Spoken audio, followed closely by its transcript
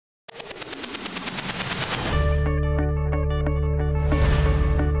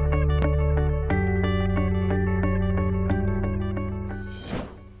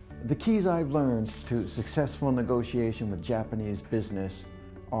keys I've learned to successful negotiation with Japanese business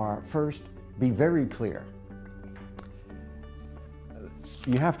are, first, be very clear.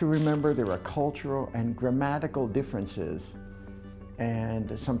 You have to remember there are cultural and grammatical differences,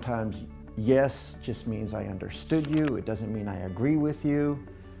 and sometimes yes just means I understood you, it doesn't mean I agree with you.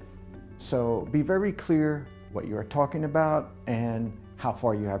 So be very clear what you're talking about and how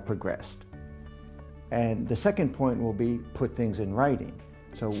far you have progressed. And the second point will be put things in writing.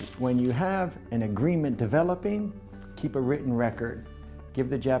 So when you have an agreement developing, keep a written record. Give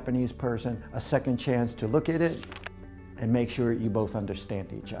the Japanese person a second chance to look at it and make sure you both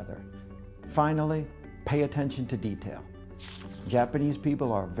understand each other. Finally, pay attention to detail. Japanese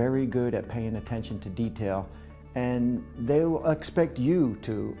people are very good at paying attention to detail, and they will expect you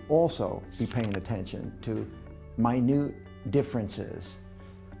to also be paying attention to minute differences.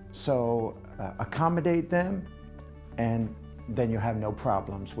 So accommodate them, and then you have no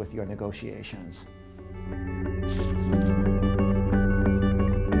problems with your negotiations.